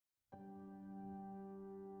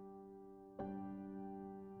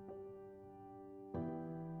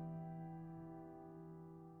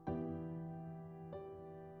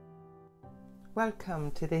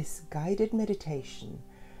Welcome to this guided meditation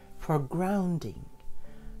for grounding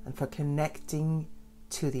and for connecting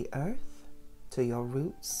to the earth, to your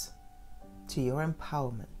roots, to your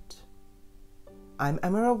empowerment. I'm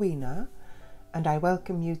Emma Rowena, and I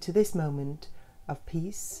welcome you to this moment of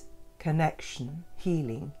peace, connection,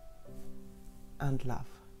 healing, and love.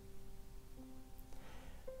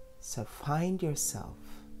 So find yourself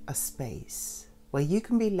a space where you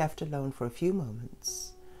can be left alone for a few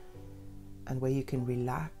moments and where you can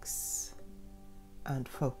relax and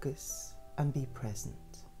focus and be present.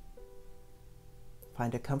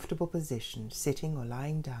 Find a comfortable position, sitting or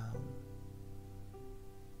lying down,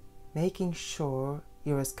 making sure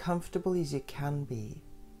you're as comfortable as you can be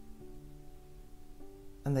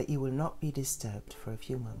and that you will not be disturbed for a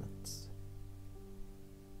few moments.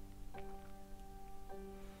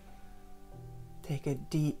 Take a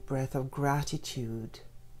deep breath of gratitude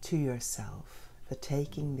to yourself for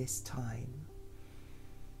taking this time.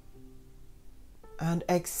 And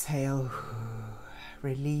exhale,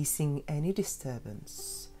 releasing any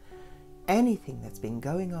disturbance, anything that's been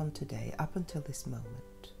going on today up until this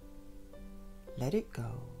moment. Let it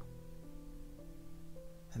go.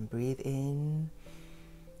 And breathe in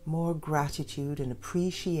more gratitude and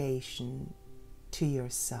appreciation to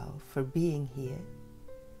yourself for being here,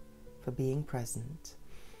 for being present,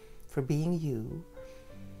 for being you.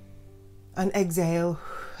 And exhale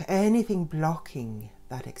anything blocking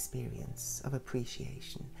that experience of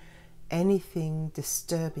appreciation, anything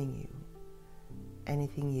disturbing you,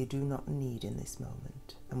 anything you do not need in this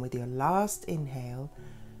moment. And with your last inhale,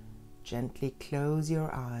 gently close your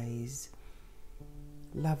eyes,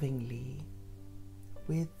 lovingly,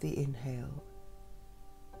 with the inhale,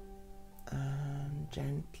 and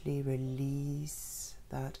gently release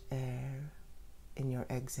that air in your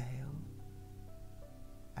exhale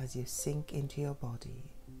as you sink into your body.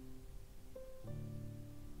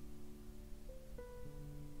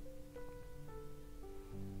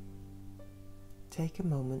 Take a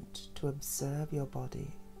moment to observe your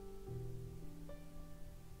body,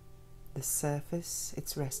 the surface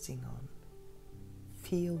it's resting on.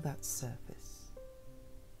 Feel that surface.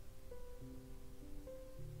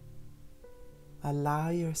 Allow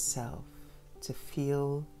yourself to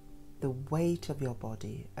feel the weight of your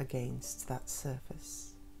body against that surface.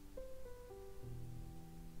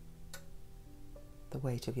 The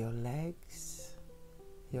weight of your legs,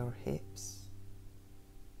 your hips.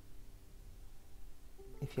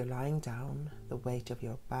 If you're lying down, the weight of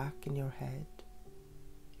your back and your head,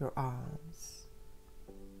 your arms.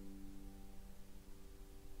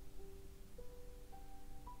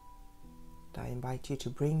 And I invite you to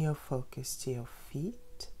bring your focus to your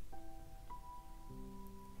feet,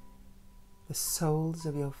 the soles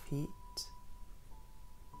of your feet.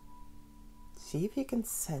 See if you can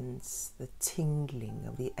sense the tingling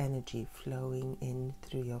of the energy flowing in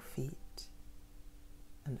through your feet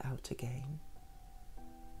and out again.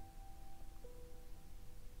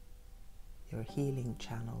 Your healing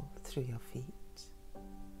channel through your feet.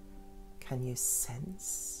 Can you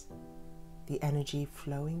sense the energy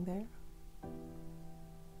flowing there?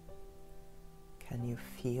 Can you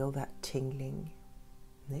feel that tingling?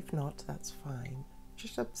 And if not, that's fine.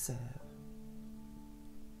 Just observe.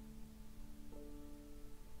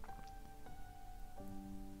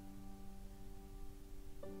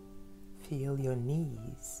 Feel your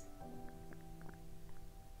knees.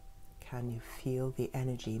 Can you feel the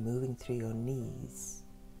energy moving through your knees,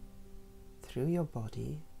 through your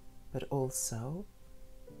body, but also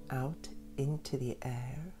out into the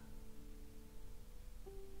air?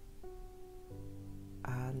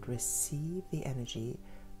 And receive the energy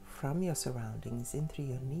from your surroundings in through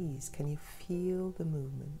your knees. Can you feel the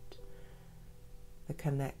movement, the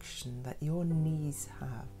connection that your knees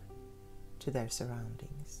have to their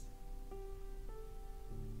surroundings?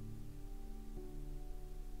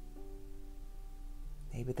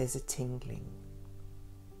 Maybe there's a tingling,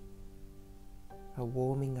 a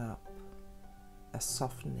warming up, a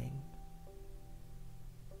softening,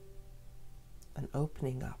 an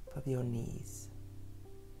opening up of your knees.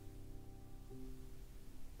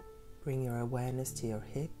 Bring your awareness to your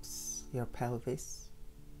hips, your pelvis.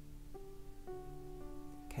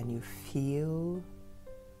 Can you feel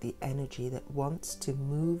the energy that wants to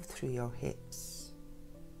move through your hips?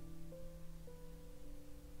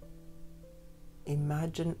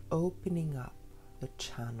 Imagine opening up the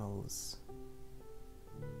channels,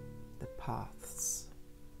 the paths,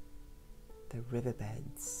 the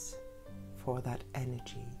riverbeds for that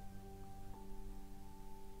energy.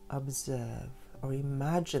 Observe or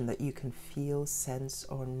imagine that you can feel, sense,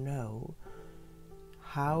 or know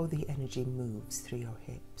how the energy moves through your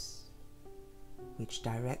hips. which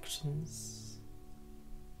directions,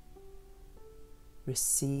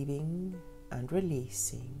 receiving and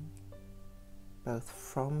releasing both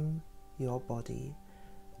from your body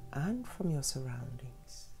and from your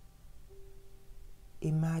surroundings.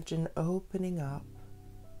 Imagine opening up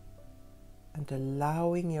and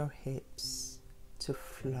allowing your hips to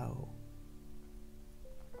flow,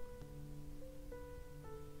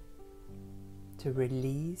 to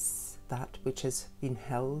release that which has been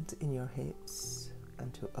held in your hips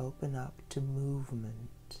and to open up to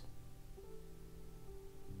movement.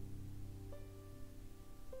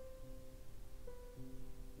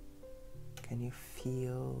 Can you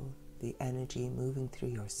feel the energy moving through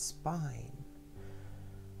your spine?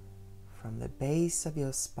 From the base of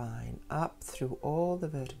your spine, up through all the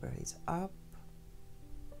vertebrae, up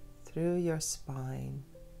through your spine.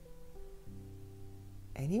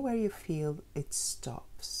 Anywhere you feel it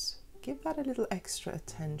stops, give that a little extra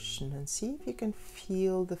attention and see if you can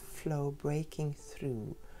feel the flow breaking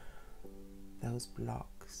through those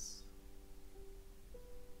blocks.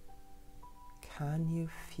 Can you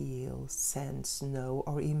feel, sense, know,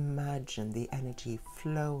 or imagine the energy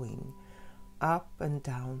flowing up and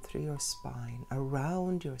down through your spine,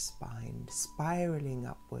 around your spine, spiraling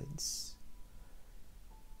upwards,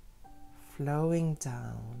 flowing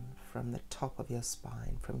down from the top of your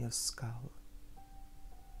spine, from your skull,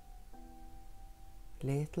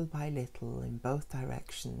 little by little in both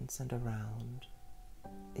directions and around.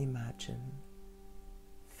 Imagine,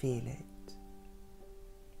 feel it.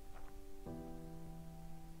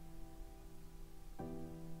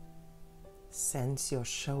 Sense your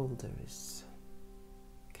shoulders.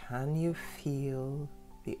 Can you feel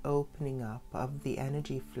the opening up of the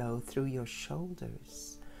energy flow through your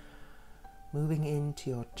shoulders, moving into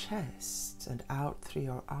your chest and out through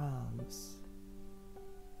your arms?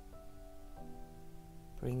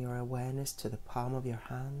 Bring your awareness to the palm of your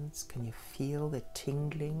hands. Can you feel the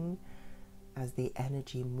tingling as the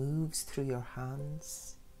energy moves through your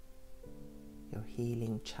hands, your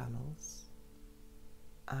healing channels,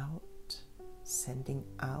 out, sending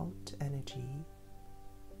out energy,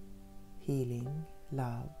 healing,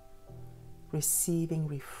 love, receiving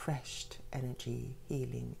refreshed energy,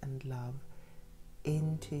 healing and love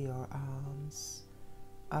into your arms,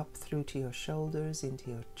 up through to your shoulders,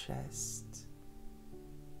 into your chest.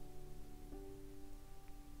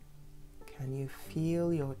 Can you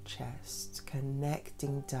feel your chest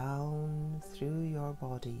connecting down through your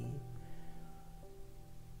body,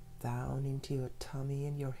 down into your tummy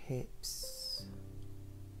and your hips,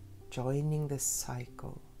 joining the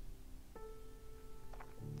cycle,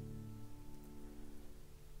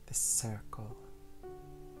 the circle,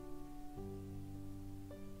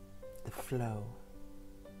 the flow.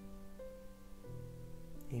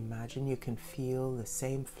 Imagine you can feel the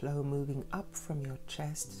same flow moving up from your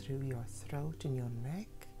chest through your throat and your neck,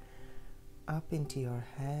 up into your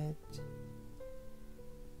head,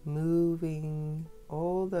 moving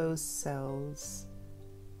all those cells,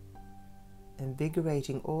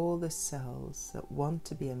 invigorating all the cells that want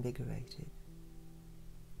to be invigorated,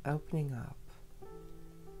 opening up,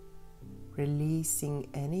 releasing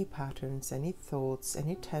any patterns, any thoughts,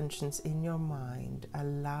 any tensions in your mind,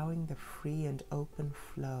 allowing the free and open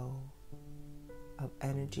flow of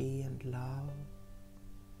energy and love,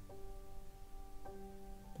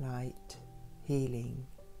 light, healing.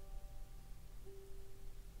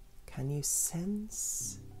 Can you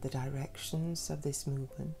sense the directions of this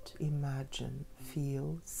movement? Imagine,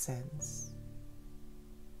 feel, sense.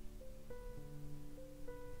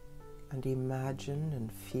 And imagine and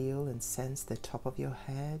feel and sense the top of your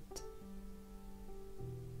head.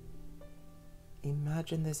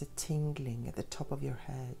 Imagine there's a tingling at the top of your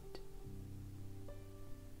head.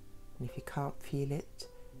 And if you can't feel it,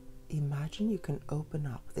 imagine you can open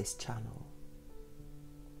up this channel,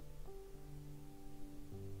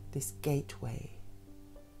 this gateway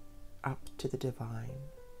up to the divine.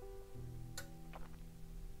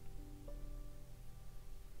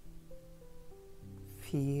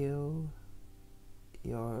 Feel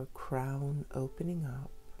your crown opening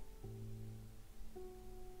up.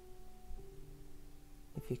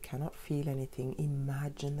 If you cannot feel anything,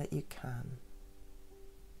 imagine that you can.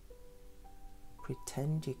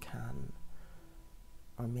 Pretend you can.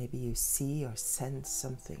 Or maybe you see or sense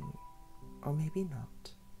something, or maybe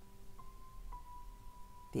not.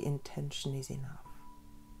 The intention is enough.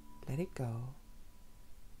 Let it go.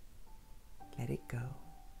 Let it go.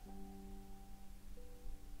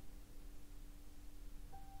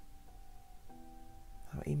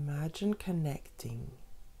 Now imagine connecting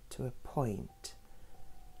to a point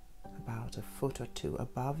about a foot or two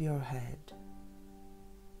above your head.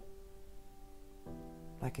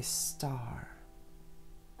 like a star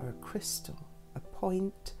or a crystal, a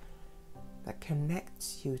point that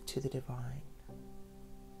connects you to the divine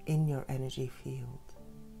in your energy field.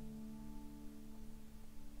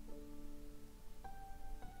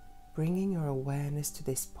 Bringing your awareness to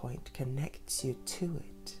this point connects you to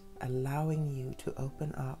it, allowing you to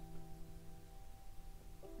open up,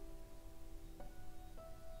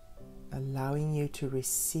 allowing you to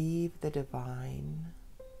receive the divine,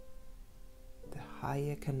 the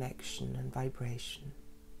higher connection and vibration.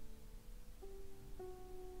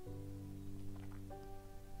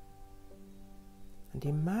 And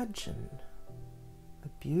imagine a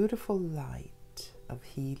beautiful light of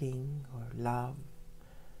healing or love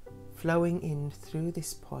flowing in through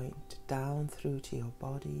this point, down through to your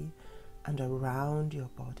body and around your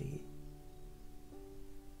body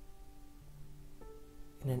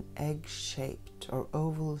in an egg-shaped or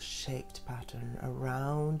oval-shaped pattern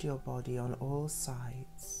around your body on all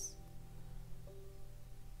sides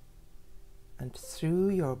and through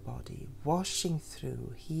your body, washing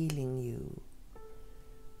through, healing you,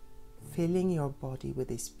 filling your body with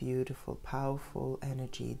this beautiful, powerful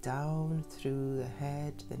energy down through the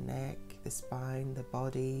head, the neck, the spine, the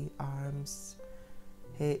body, arms,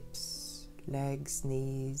 hips, legs,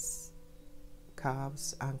 knees,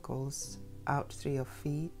 calves, ankles, out through your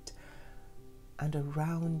feet and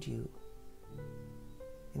around you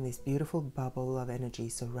in this beautiful bubble of energy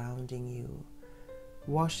surrounding you,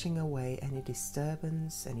 washing away any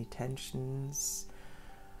disturbance, any tensions,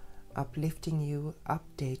 uplifting you,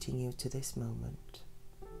 updating you to this moment,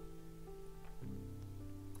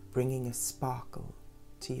 bringing a sparkle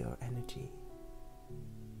to your energy.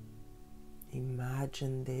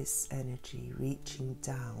 Imagine this energy reaching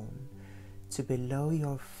down to below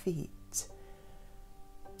your feet,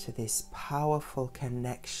 to this powerful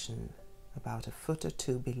connection about a foot or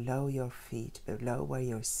two below your feet, below where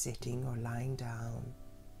you're sitting or lying down.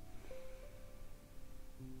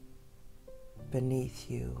 Beneath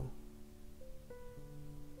you,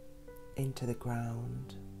 into the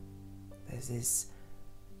ground, there's this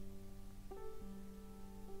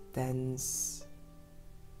dense,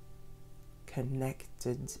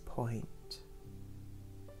 connected point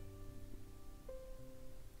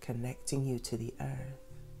connecting you to the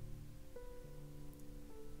earth,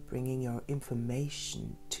 bringing your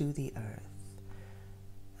information to the earth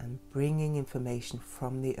and bringing information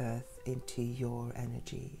from the earth into your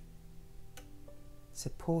energy,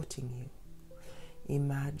 supporting you.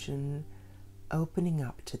 Imagine opening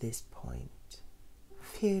up to this point,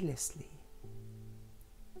 fearlessly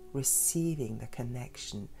receiving the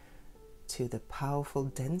connection to the powerful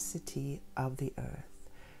density of the earth,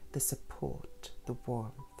 the support, the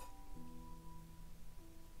warmth,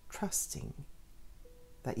 trusting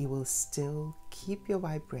that you will still keep your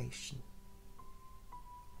vibration,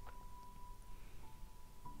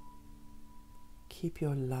 keep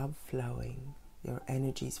your love flowing, your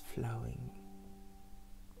energies flowing.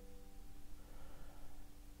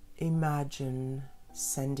 Imagine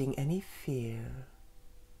sending any fear,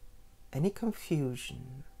 any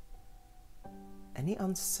confusion, any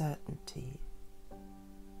uncertainty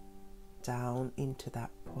down into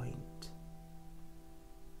that point,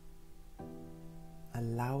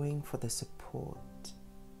 allowing for the support,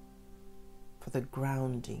 for the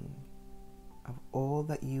grounding of all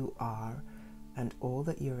that you are and all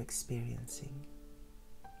that you're experiencing.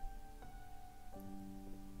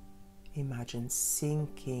 Imagine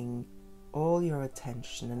sinking all your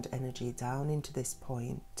attention and energy down into this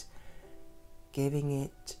point, giving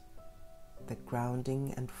it the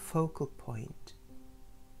grounding and focal point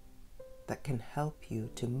that can help you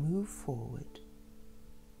to move forward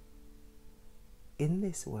in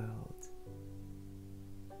this world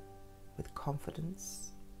with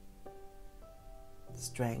confidence,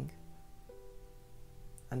 strength,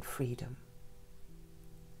 and freedom.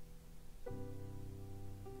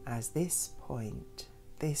 As this point,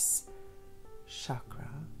 this chakra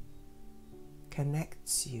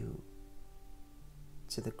connects you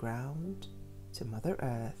to the ground, to Mother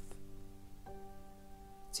Earth,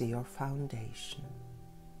 to your foundation,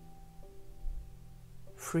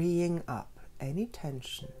 freeing up any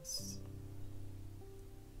tensions,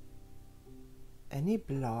 any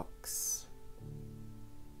blocks,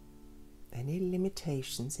 any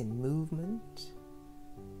limitations in movement,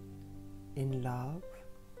 in love,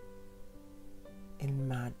 in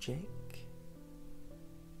magic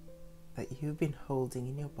that you've been holding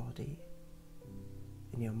in your body,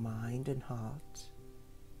 in your mind and heart,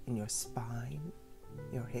 in your spine,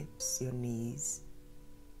 your hips, your knees,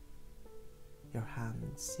 your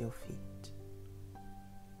hands, your feet.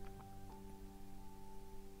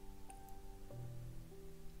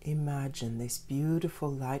 Imagine this beautiful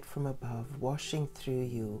light from above washing through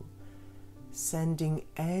you, sending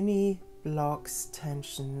any blocks,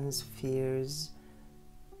 tensions, fears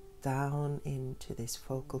down into this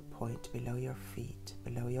focal point below your feet,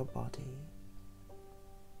 below your body,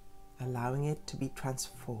 allowing it to be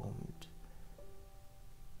transformed,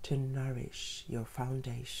 to nourish your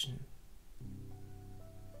foundation,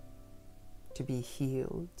 to be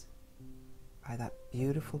healed by that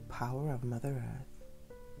beautiful power of Mother Earth,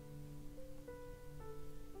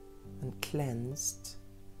 and cleansed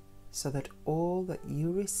so that all that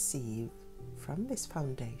you receive from this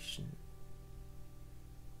foundation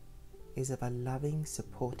is of a loving,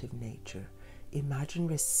 supportive nature. Imagine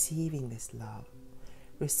receiving this love,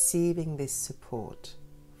 receiving this support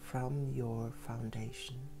from your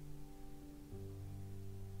foundation,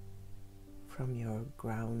 from your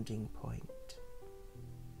grounding point.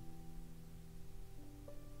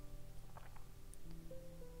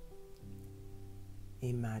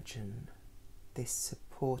 Imagine this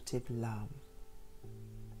supportive love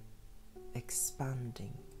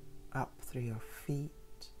expanding up through your feet,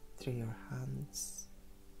 through your hands,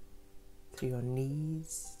 through your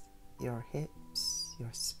knees, your hips, your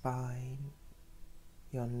spine,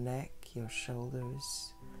 your neck, your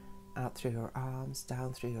shoulders, out through your arms,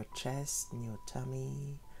 down through your chest and your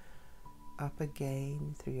tummy, up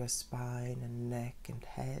again through your spine and neck and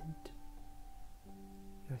head,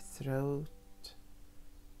 your throat,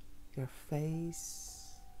 your face.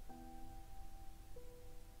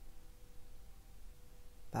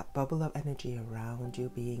 That bubble of energy around you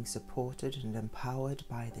being supported and empowered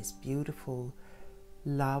by this beautiful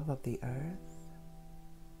love of the earth,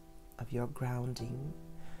 of your grounding,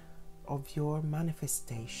 of your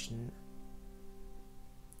manifestation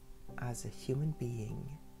as a human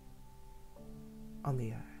being on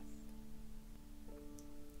the earth.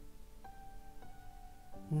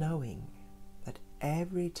 Knowing that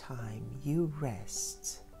every time you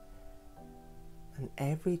rest and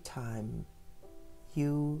every time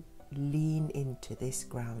you lean into this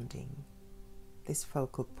grounding, this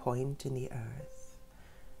focal point in the earth,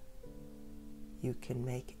 you can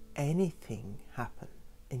make anything happen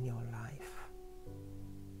in your life.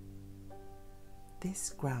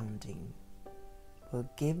 This grounding will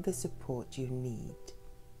give the support you need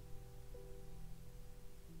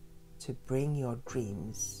to bring your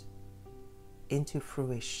dreams into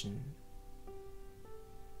fruition,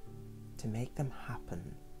 to make them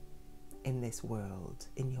happen in this world,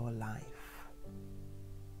 in your life.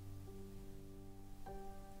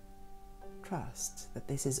 Trust that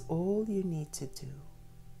this is all you need to do,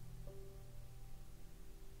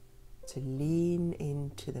 to lean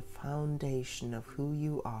into the foundation of who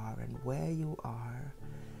you are and where you are,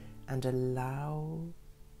 and allow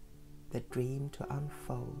the dream to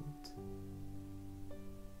unfold.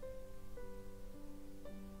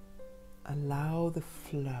 Allow the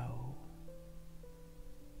flow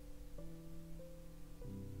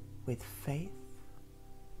with faith,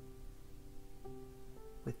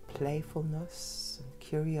 with playfulness and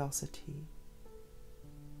curiosity,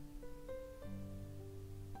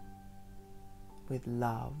 with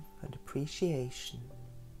love and appreciation,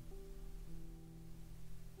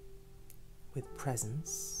 with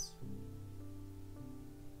presence,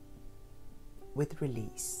 with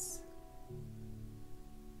release.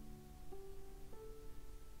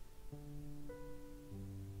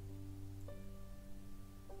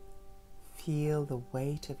 Feel the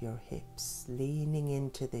weight of your hips leaning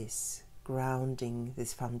into this grounding,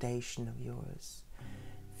 this foundation of yours.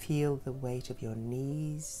 Feel the weight of your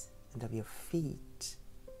knees and of your feet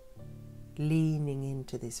leaning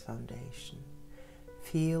into this foundation.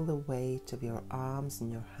 Feel the weight of your arms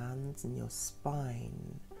and your hands and your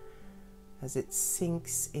spine as it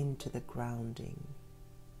sinks into the grounding,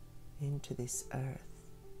 into this earth.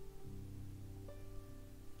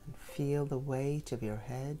 And feel the weight of your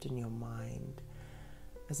head and your mind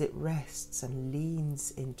as it rests and leans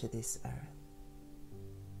into this earth.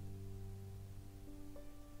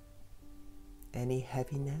 Any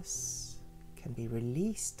heaviness can be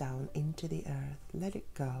released down into the earth. Let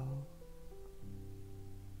it go.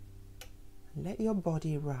 Let your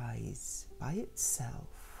body rise by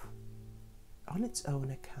itself on its own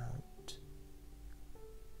account.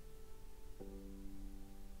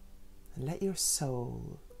 And let your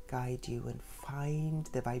soul guide you and find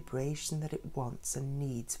the vibration that it wants and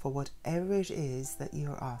needs for whatever it is that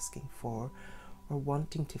you're asking for or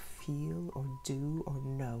wanting to feel or do or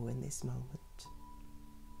know in this moment.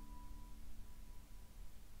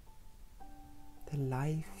 The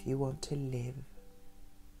life you want to live,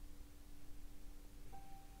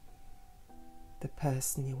 the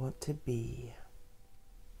person you want to be,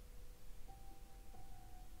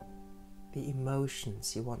 the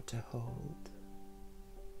emotions you want to hold.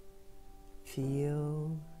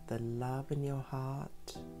 Feel the love in your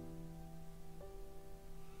heart.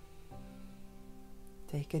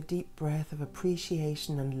 Take a deep breath of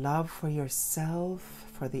appreciation and love for yourself,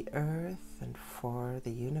 for the earth, and for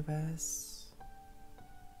the universe,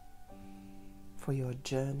 for your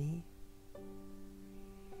journey.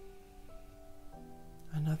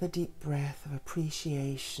 Another deep breath of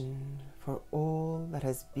appreciation for all that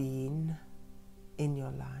has been in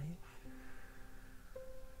your life.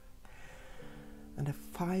 And a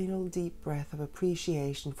final deep breath of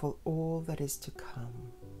appreciation for all that is to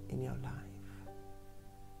come in your life.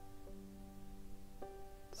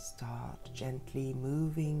 Start gently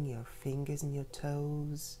moving your fingers and your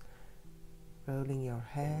toes, rolling your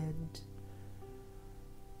head,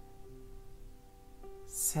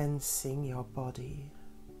 sensing your body,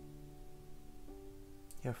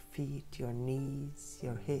 your feet, your knees,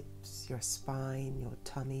 your hips, your spine, your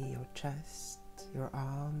tummy, your chest, your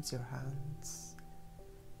arms, your hands,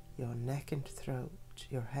 your neck and throat,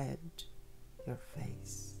 your head, your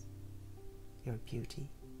face, your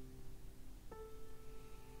beauty.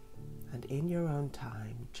 And in your own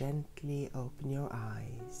time, gently open your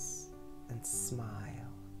eyes and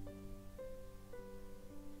smile.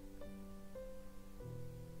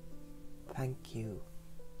 Thank you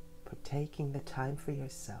for taking the time for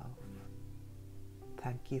yourself.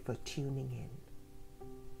 Thank you for tuning in.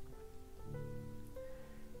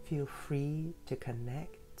 Feel free to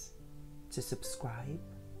connect, to subscribe,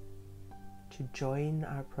 to join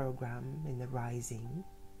our program in the Rising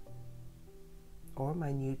or my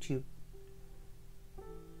YouTube,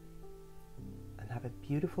 and have a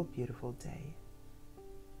beautiful, beautiful day.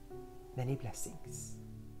 Many blessings.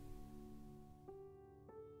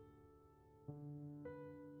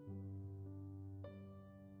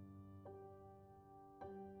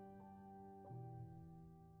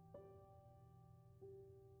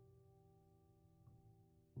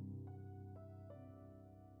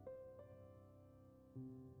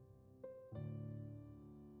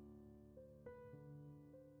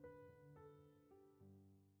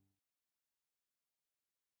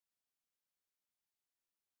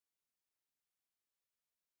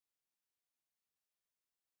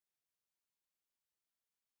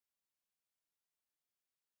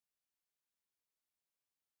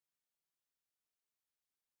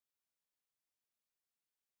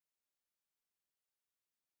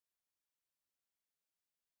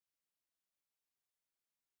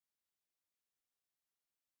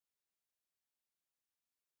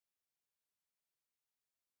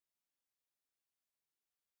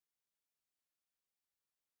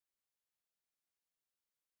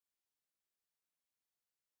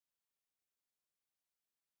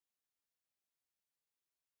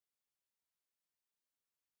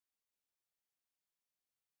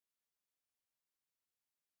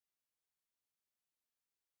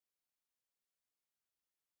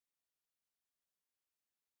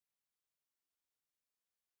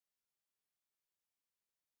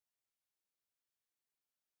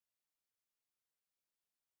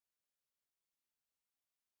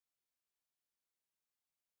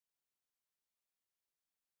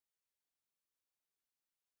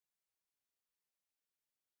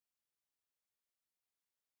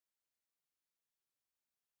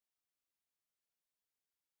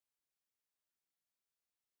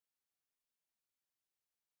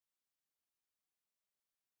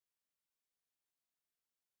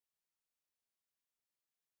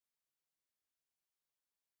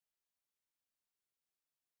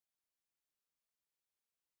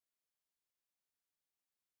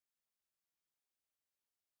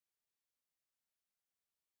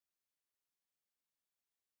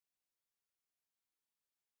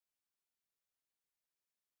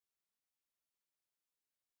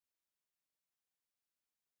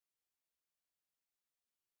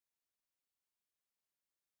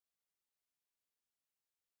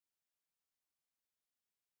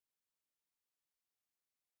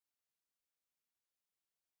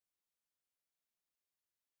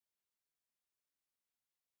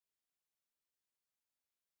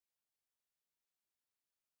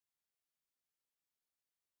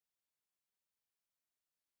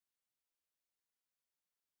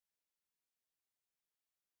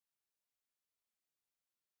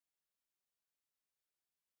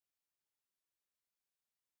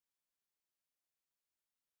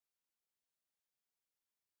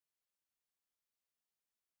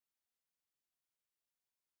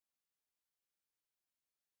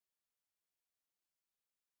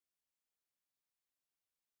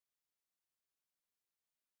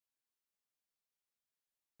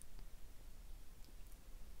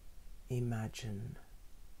 imagine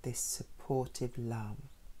this supportive love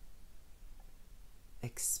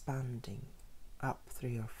expanding up through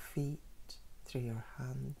your feet, through your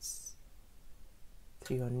hands,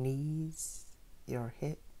 through your knees, your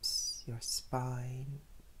hips, your spine,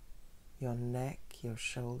 your neck, your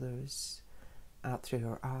shoulders, out through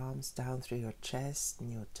your arms, down through your chest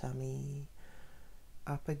and your tummy,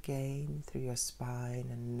 up again through your spine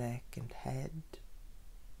and neck and head,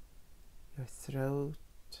 your throat,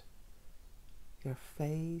 your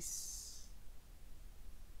face.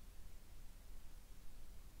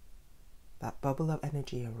 That bubble of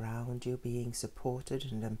energy around you being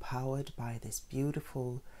supported and empowered by this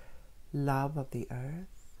beautiful love of the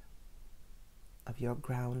earth, of your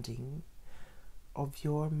grounding, of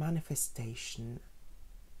your manifestation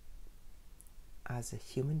as a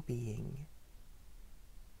human being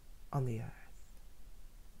on the earth.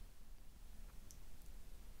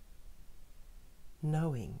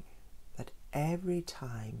 Knowing that every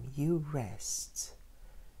time you rest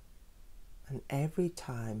and every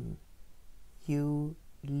time you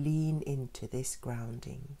lean into this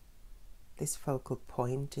grounding, this focal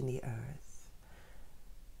point in the earth,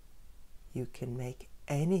 you can make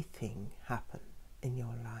anything happen in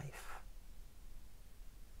your life.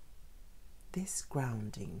 This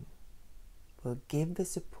grounding will give the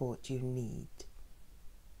support you need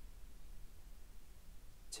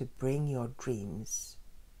to bring your dreams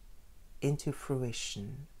into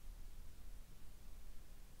fruition,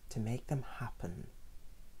 to make them happen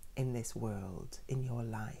in this world, in your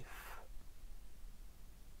life.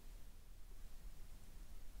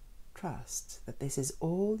 Trust that this is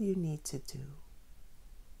all you need to do,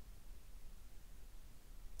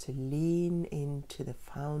 to lean into the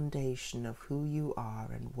foundation of who you are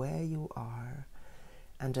and where you are,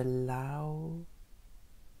 and allow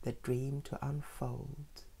the dream to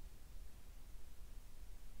unfold.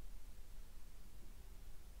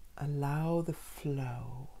 Allow the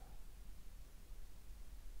flow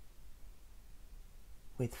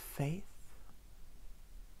with faith,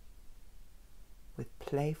 with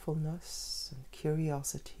playfulness and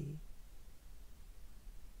curiosity,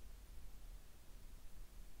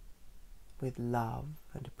 with love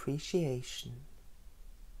and appreciation,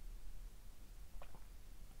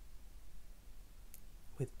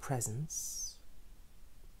 with presence,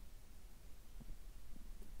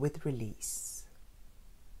 with release.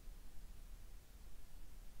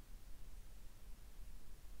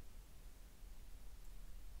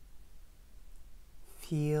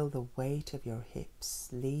 Feel the weight of your hips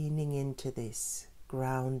leaning into this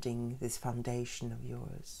grounding, this foundation of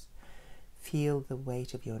yours. Feel the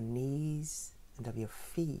weight of your knees and of your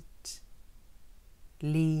feet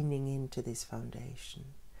leaning into this foundation.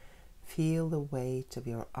 Feel the weight of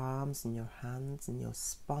your arms and your hands and your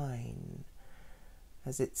spine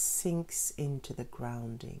as it sinks into the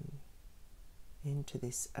grounding, into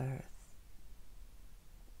this earth.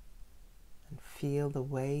 And feel the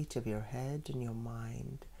weight of your head and your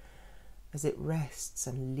mind as it rests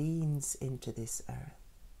and leans into this earth.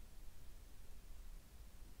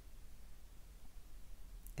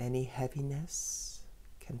 Any heaviness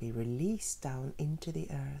can be released down into the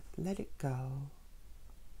earth. Let it go.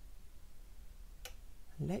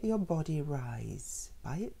 And let your body rise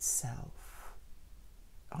by itself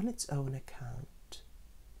on its own account.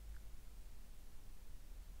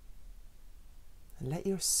 And let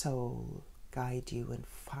your soul guide you and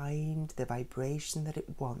find the vibration that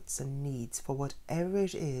it wants and needs for whatever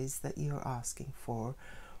it is that you're asking for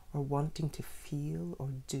or wanting to feel or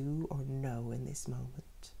do or know in this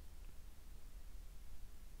moment.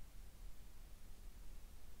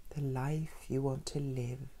 The life you want to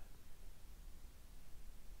live,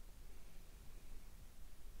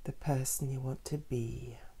 the person you want to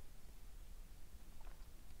be.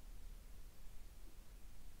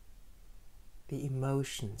 The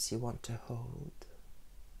emotions you want to hold.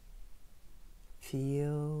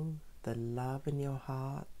 Feel the love in your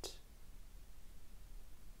heart.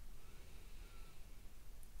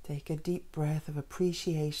 Take a deep breath of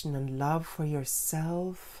appreciation and love for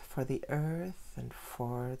yourself, for the earth, and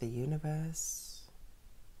for the universe,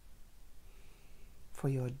 for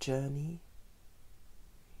your journey.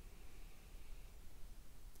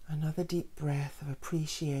 Another deep breath of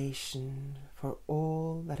appreciation for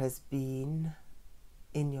all that has been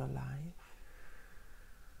in your life.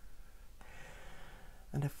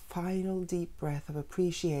 And a final deep breath of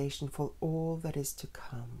appreciation for all that is to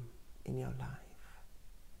come in your life.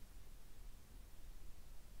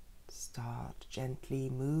 Start gently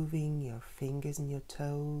moving your fingers and your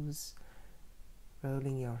toes,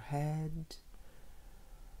 rolling your head,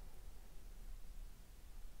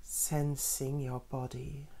 sensing your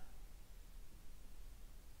body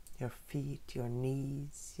your feet, your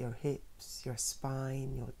knees, your hips, your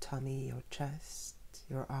spine, your tummy, your chest,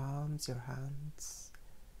 your arms, your hands,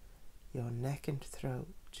 your neck and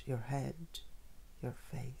throat, your head, your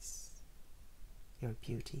face, your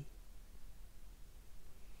beauty.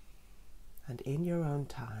 And in your own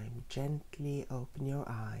time, gently open your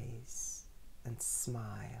eyes and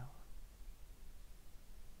smile.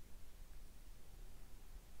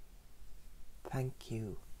 Thank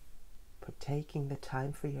you for taking the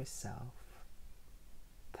time for yourself.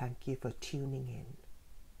 Thank you for tuning in.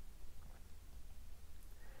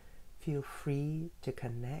 Feel free to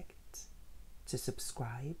connect, to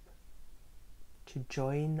subscribe, to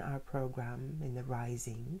join our program in the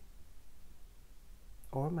Rising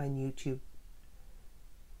or my YouTube,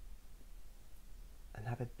 and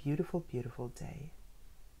have a beautiful, beautiful day.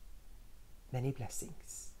 Many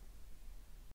blessings.